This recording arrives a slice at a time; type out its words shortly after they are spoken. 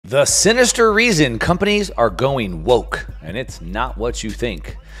The sinister reason companies are going woke, and it's not what you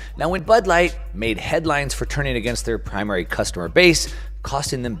think. Now, when Bud Light made headlines for turning against their primary customer base,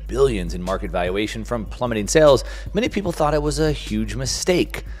 costing them billions in market valuation from plummeting sales, many people thought it was a huge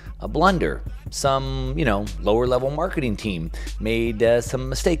mistake, a blunder. Some, lower level marketing team made some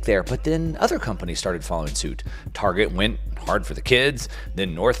mistake there, but then other companies started following suit. Target went hard for the kids,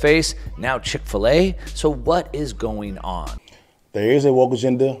 then North Face, now Chick-fil-A. So what is going on? There is a woke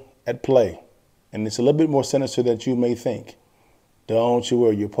agenda at play, and it's a little bit more sinister than you may think. Don't you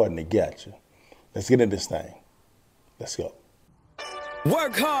worry, your partner got you. Let's get into this thing. Let's go.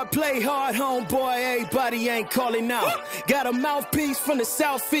 Work hard, play hard, homeboy, everybody ain't calling out. Got a mouthpiece from the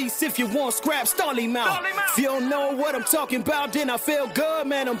southeast, if you want scrap, stall him out. If you don't know what I'm talking about, then I feel good,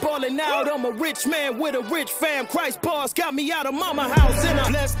 man, I'm balling out. I'm a rich man with a rich fam, Christ bars got me out of mama house. And I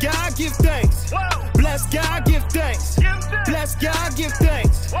bless God, give thanks. Bless God, give thanks. Bless God, give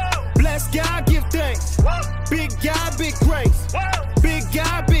thanks. Bless God, give thanks. Big God, big grace. Big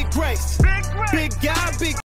God, big grace. Big God,